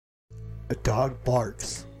A dog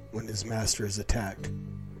barks when his master is attacked.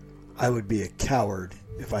 I would be a coward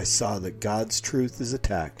if I saw that God's truth is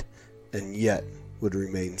attacked and yet would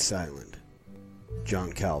remain silent.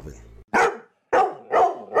 John Calvin. Get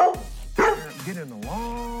in a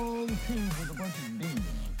long tube with a bunch of demons.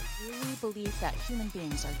 Really believe that human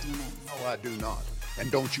beings are demons. No, I do not. And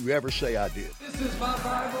don't you ever say I did. This is my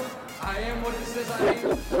Bible. I am what it says I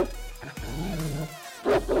am.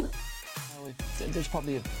 There's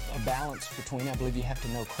probably a balance between, I believe you have to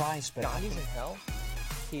know Christ, but... God is in hell.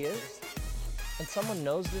 He is. And someone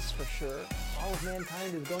knows this for sure. All of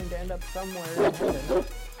mankind is going to end up somewhere in heaven.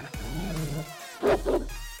 My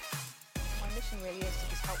mission really is to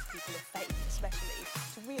just help people of faith, especially,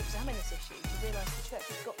 to re-examine this issue, to realise the church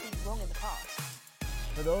has got things wrong in the past.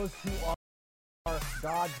 For those who are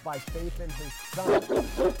God's by faith in his Son.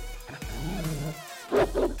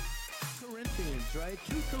 Corinthians, right?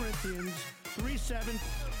 2 Corinthians 3:7.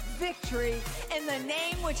 Victory in the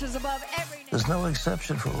name which is above every name. There's no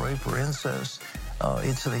exception for rape or incest.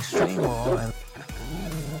 It's an extreme law. And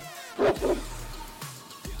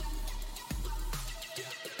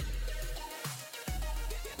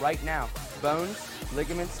right now, bones,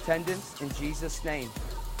 ligaments, tendons, in Jesus' name.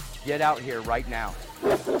 Get out here right now. So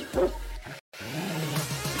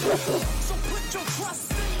put your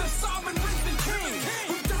trust in the sovereign risen king,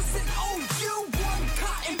 who doesn't owe you one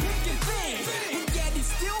cotton picking thing. And yet he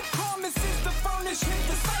still promises to furnish his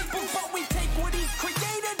disciples, but we take what he's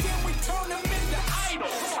created and we turn him into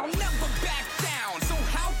idols. I'll never back down, so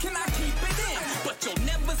how can I keep it in? But you'll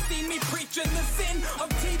never see me preaching the sin of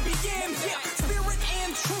TBM. Yeah, spirit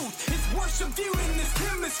and truth is worship viewed in this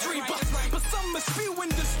chemistry, but some are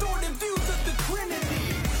spewing distorted views of the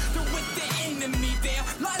Trinity. They're with the enemy there,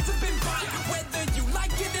 lies have been bought. Whether you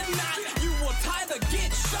like it or not, you will either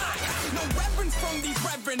get shot. No reverence from these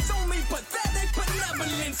reverends, only pathetic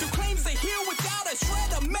benevolence who claims to heal without a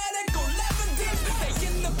shred of medical evidence. They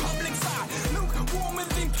in the public side, lukewarmer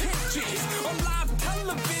than kitchens. On live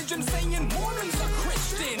television saying Mormons are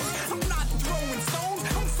Christians. I'm not throwing stones,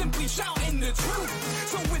 I'm simply shouting the truth.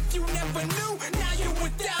 So if you never knew, now you're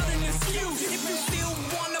without an excuse. If you still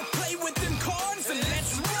wanna play with them cards, then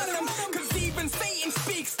let's run them. Cause even Satan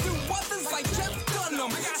speaks to others like Jeff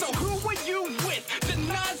Dunham. So who are you with?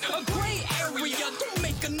 Denies a gray area. Don't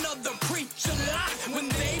make another preacher lie when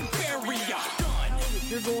they bury ya.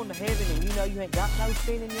 If you're going to heaven and you know you ain't got no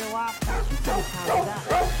sin in your life, it's time to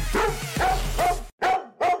die.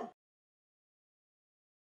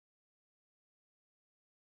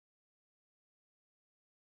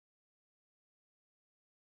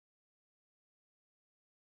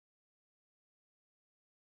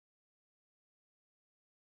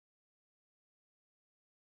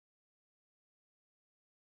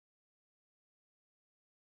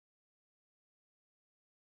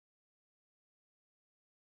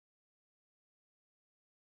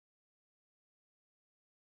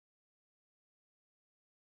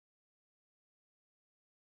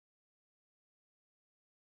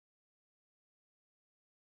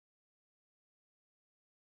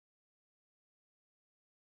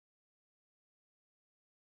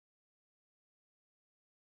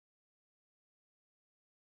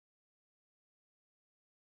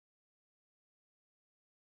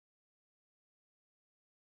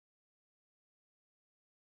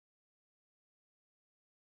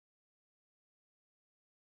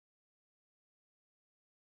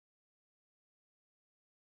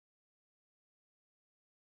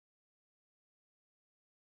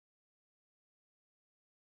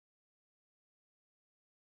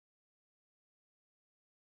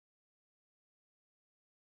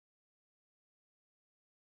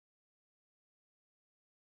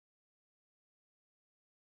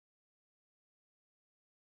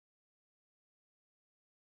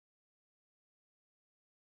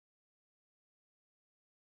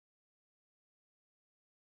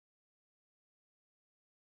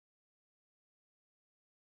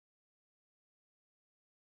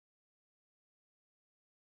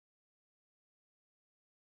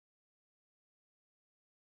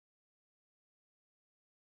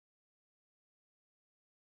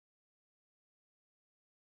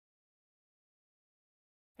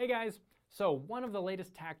 Hey guys, so one of the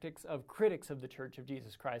latest tactics of critics of the Church of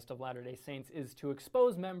Jesus Christ of Latter-day Saints is to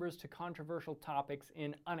expose members to controversial topics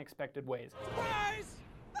in unexpected ways. Surprise!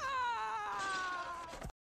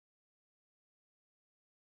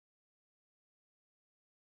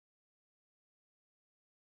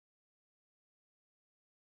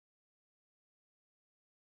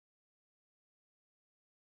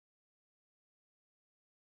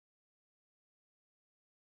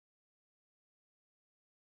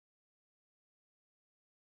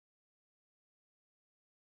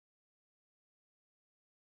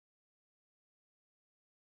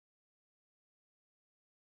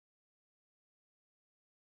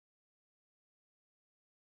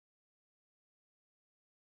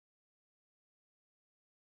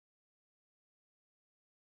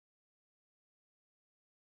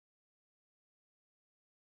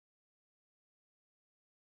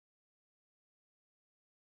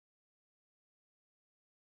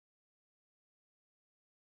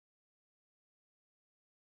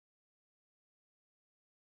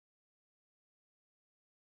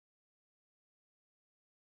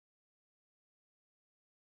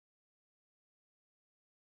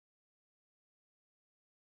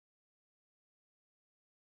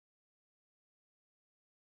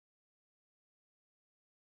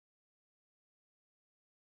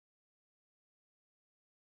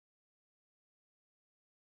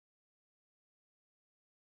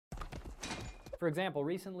 For example,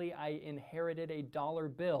 recently I inherited a dollar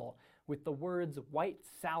bill with the words "White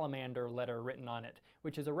Salamander Letter" written on it,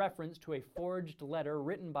 which is a reference to a forged letter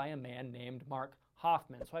written by a man named Mark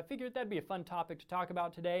Hoffman. So I figured that'd be a fun topic to talk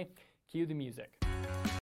about today. Cue the music.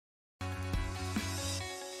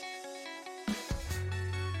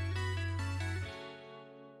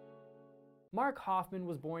 Mark Hoffman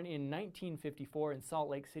was born in 1954 in Salt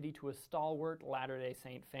Lake City to a stalwart Latter-day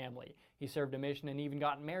Saint family. He served a mission and even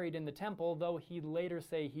got married in the temple, though he'd later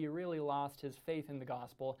say he really lost his faith in the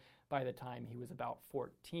gospel by the time he was about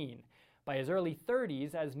 14. By his early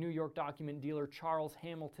 30s, as New York document dealer Charles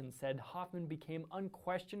Hamilton said, Hoffman became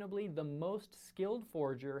unquestionably the most skilled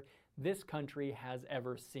forger this country has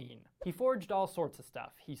ever seen. He forged all sorts of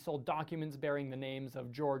stuff. He sold documents bearing the names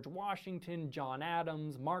of George Washington, John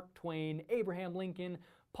Adams, Mark Twain, Abraham Lincoln,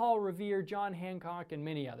 Paul Revere, John Hancock, and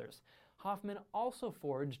many others. Hoffman also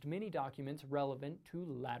forged many documents relevant to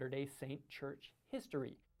Latter-day Saint Church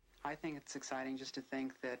history. I think it's exciting just to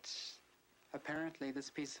think that apparently this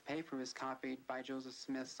piece of paper was copied by Joseph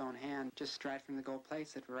Smith's own hand, just right from the gold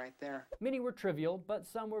plates that were right there. Many were trivial, but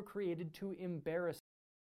some were created to embarrass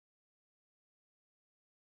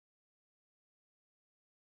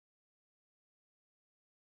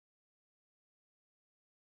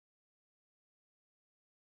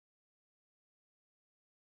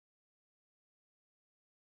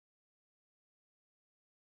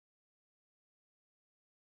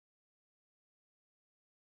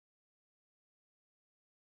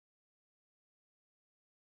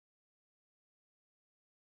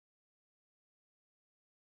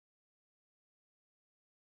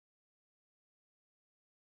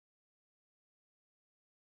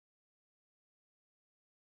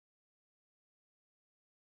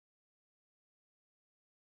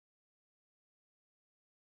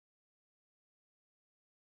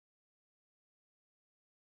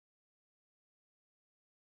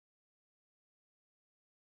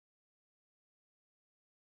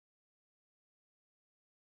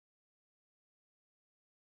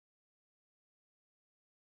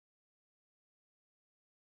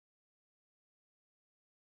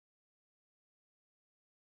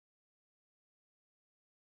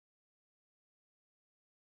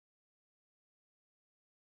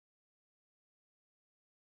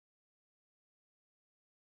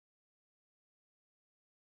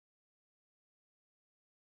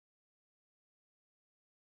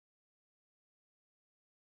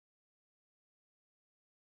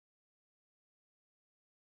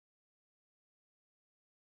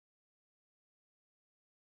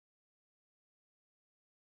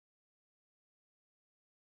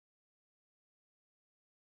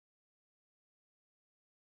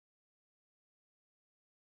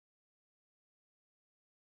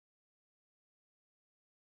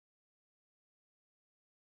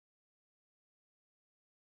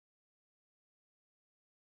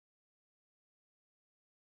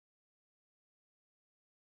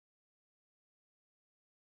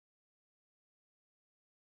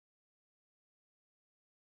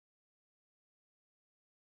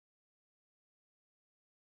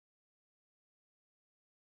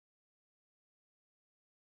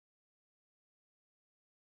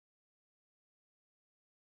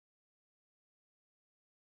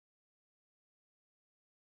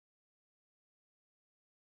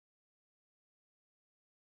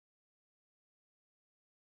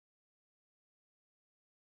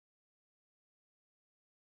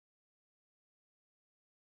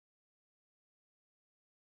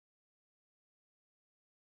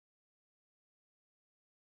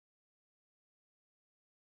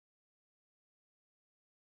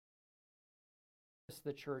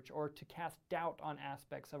the church or to cast doubt on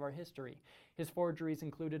aspects of our history. His forgeries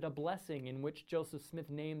included a blessing in which Joseph Smith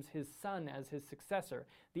names his son as his successor,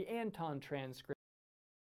 the Anton transcript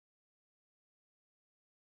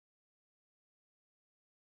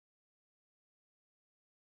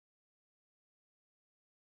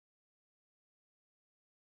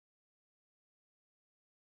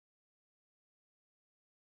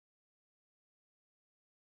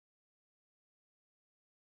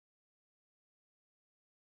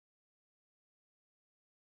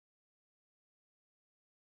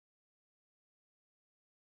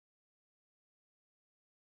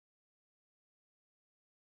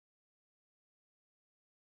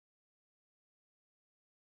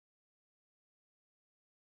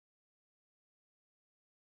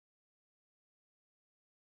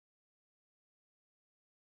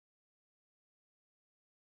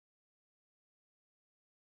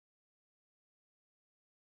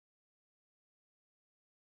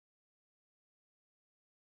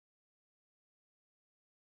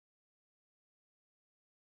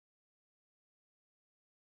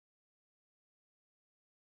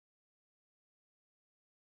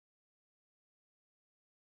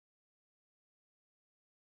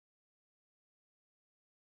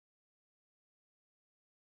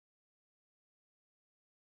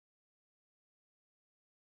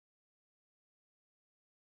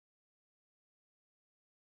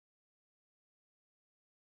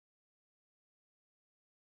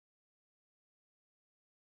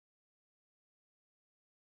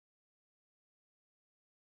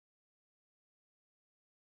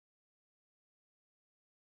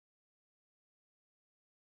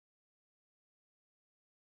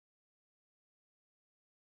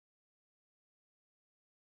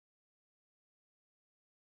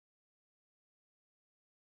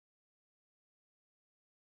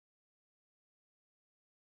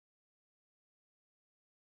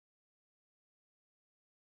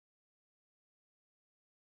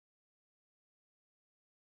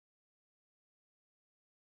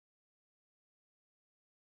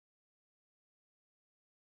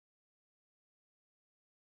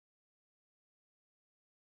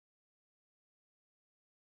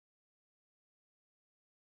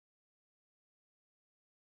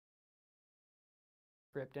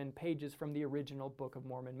and pages from the original Book of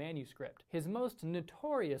Mormon manuscript. His most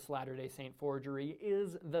notorious Latter-day Saint forgery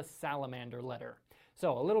is the Salamander Letter.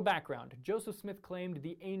 So, a little background. Joseph Smith claimed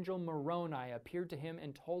the angel Moroni appeared to him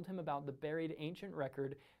and told him about the buried ancient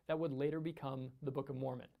record that would later become the Book of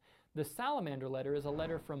Mormon. The Salamander Letter is a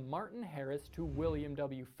letter from Martin Harris to William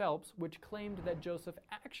W. Phelps, which claimed that Joseph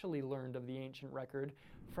actually learned of the ancient record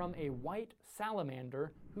from a white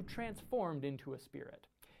salamander who transformed into a spirit.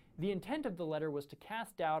 The intent of the letter was to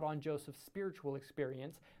cast doubt on Joseph's spiritual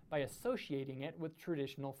experience by associating it with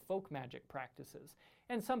traditional folk magic practices,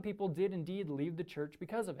 and some people did indeed leave the church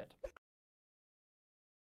because of it.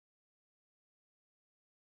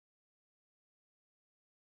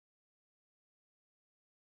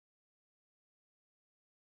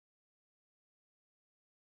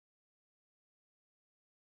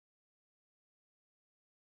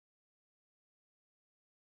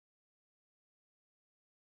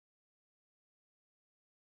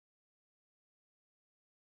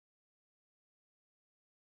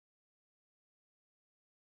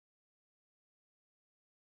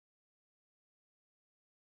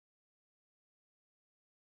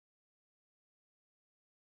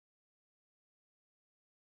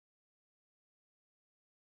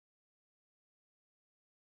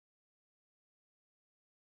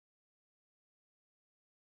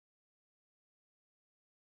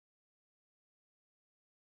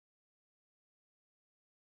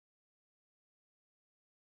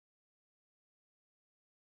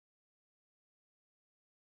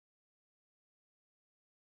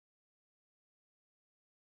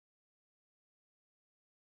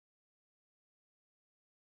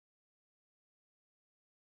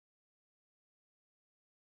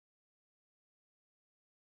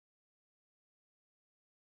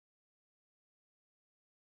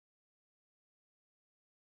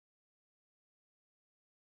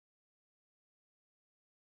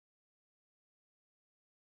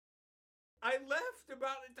 I left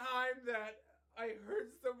about the time that I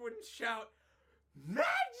heard someone shout, "Magic!"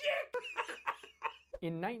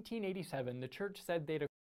 In 1987, the church said they'd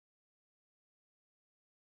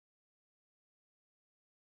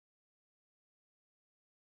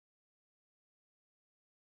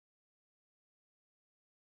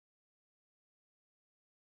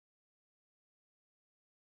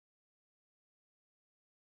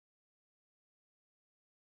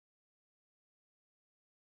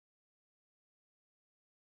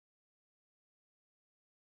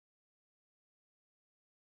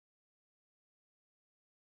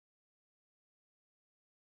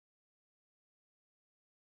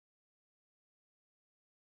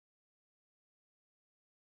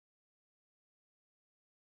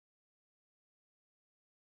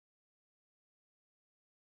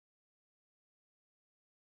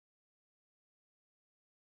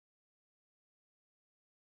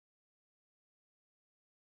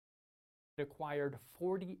acquired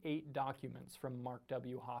 48 documents from Mark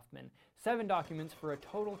W. Hoffman, 7 documents for a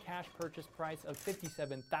total cash purchase price of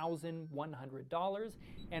 $57,100,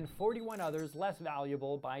 and 41 others less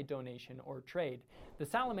valuable by donation or trade. The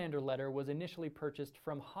Salamander Letter was initially purchased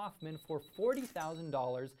from Hoffman for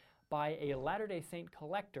 $40,000 by a Latter-day Saint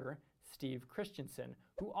collector, Steve Christensen,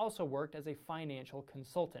 who also worked as a financial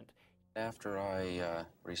consultant. After I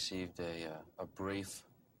received a brief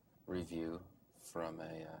review from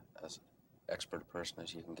as expert person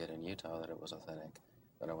as you can get in Utah that it was authentic,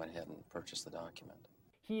 then I went ahead and purchased the document.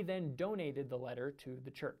 He then donated the letter to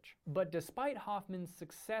the church. But despite Hoffman's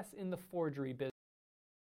success in the forgery business,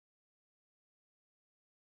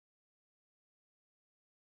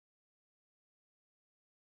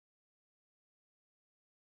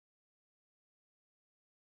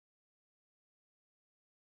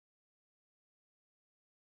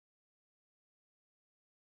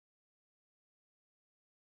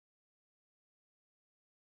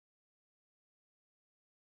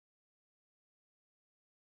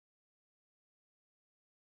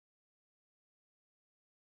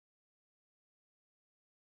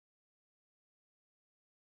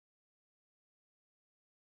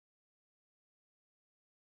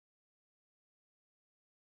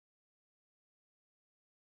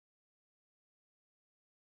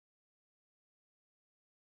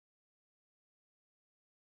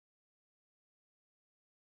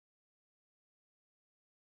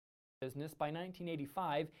 by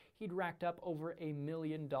 1985, he'd racked up over $1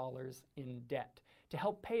 million in debt. To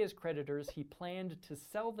help pay his creditors, he planned to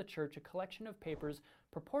sell the church a collection of papers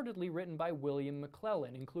purportedly written by William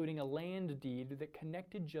McClellan, including a land deed that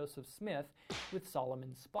connected Joseph Smith with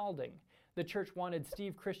Solomon Spaulding. The church wanted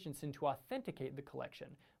Steve Christensen to authenticate the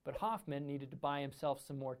collection, but Hoffman needed to buy himself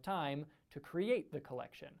some more time to create the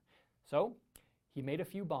collection. So, He made a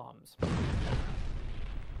few bombs.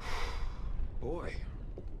 Boy,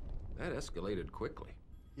 that escalated quickly.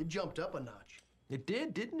 It jumped up a notch. It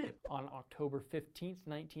did, didn't it? On October 15th,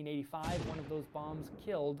 1985, one of those bombs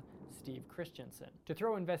killed Steve Christensen. To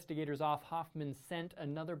throw investigators off, Hoffman sent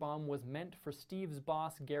another bomb was meant for Steve's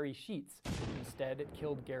boss, Gary Sheets. Instead, it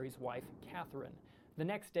killed Gary's wife, Catherine. The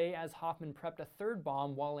next day, as Hoffman prepped a third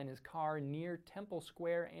bomb while in his car near Temple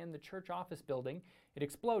Square and the church office building, it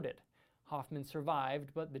exploded. Hoffman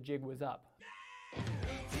survived, but the jig was up.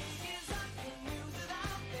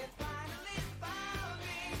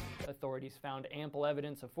 Authorities found ample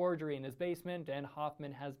evidence of forgery in his basement, and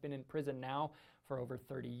Hoffman has been in prison now for over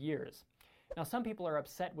 30 years. Now, some people are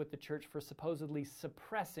upset with the church for supposedly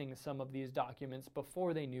suppressing some of these documents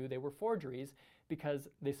before they knew they were forgeries, because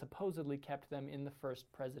they supposedly kept them in the first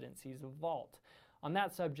presidency's vault. On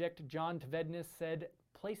that subject, John Tvednis said,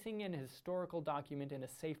 "Placing an historical document in a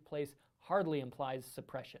safe place hardly implies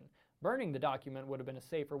suppression. Burning the document would have been a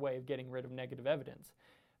safer way of getting rid of negative evidence."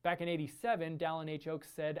 Back in '87, Dallin H. Oaks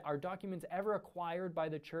said, "Are documents ever acquired by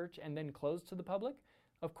the church and then closed to the public?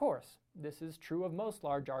 Of course, this is true of most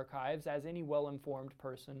large archives, as any well-informed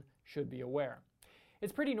person should be aware.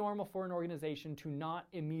 It's pretty normal for an organization to not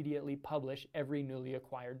immediately publish every newly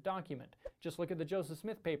acquired document. Just look at the Joseph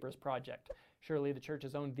Smith Papers project. Surely the church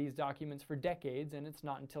has owned these documents for decades, and it's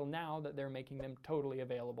not until now that they're making them totally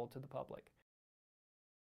available to the public."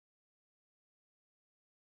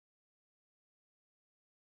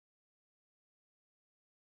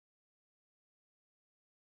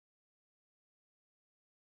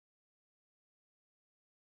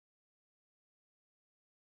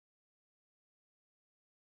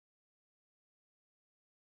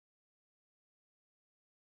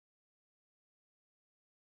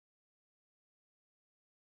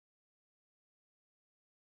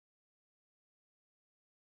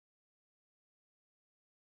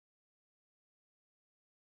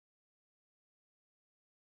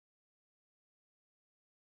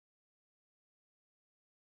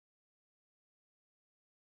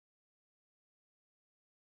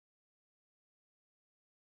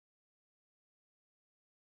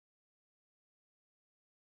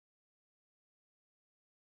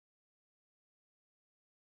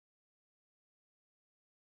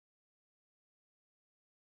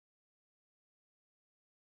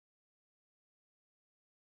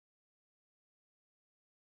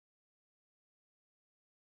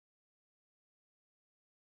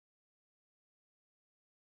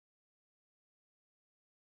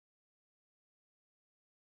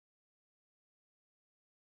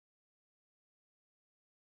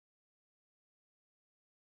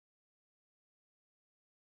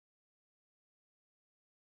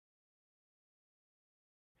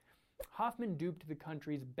 Hoffman duped the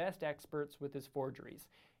country's best experts with his forgeries.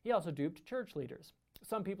 He also duped church leaders.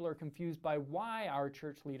 Some people are confused by why our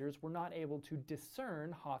church leaders were not able to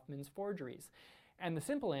discern Hoffman's forgeries. And the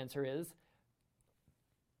simple answer is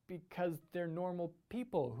because they're normal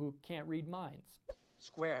people who can't read minds.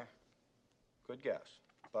 Square. Good guess,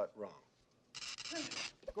 but wrong.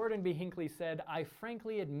 Gordon B. Hinckley said, "I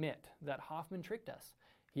frankly admit that Hoffman tricked us.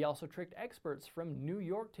 He also tricked experts from New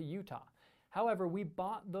York to Utah. However, we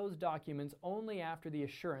bought those documents only after the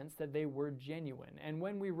assurance that they were genuine, and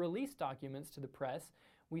when we released documents to the press,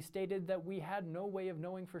 we stated that we had no way of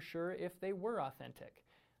knowing for sure if they were authentic.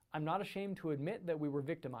 I'm not ashamed to admit that we were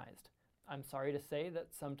victimized. I'm sorry to say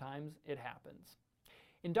that sometimes it happens."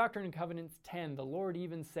 In Doctrine and Covenants 10, the Lord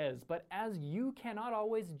even says, "But as you cannot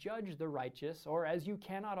always judge the righteous, or as you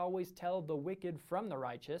cannot always tell the wicked from the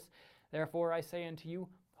righteous, therefore I say unto you,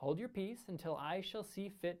 hold your peace until I shall see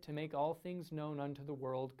fit to make all things known unto the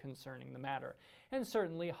world concerning the matter." And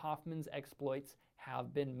certainly Hoffman's exploits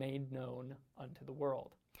have been made known unto the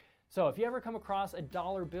world. So if you ever come across a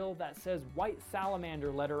dollar bill that says White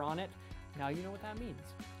Salamander letter on it, now you know what that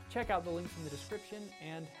means. Check out the links in the description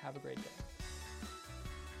and have a great day.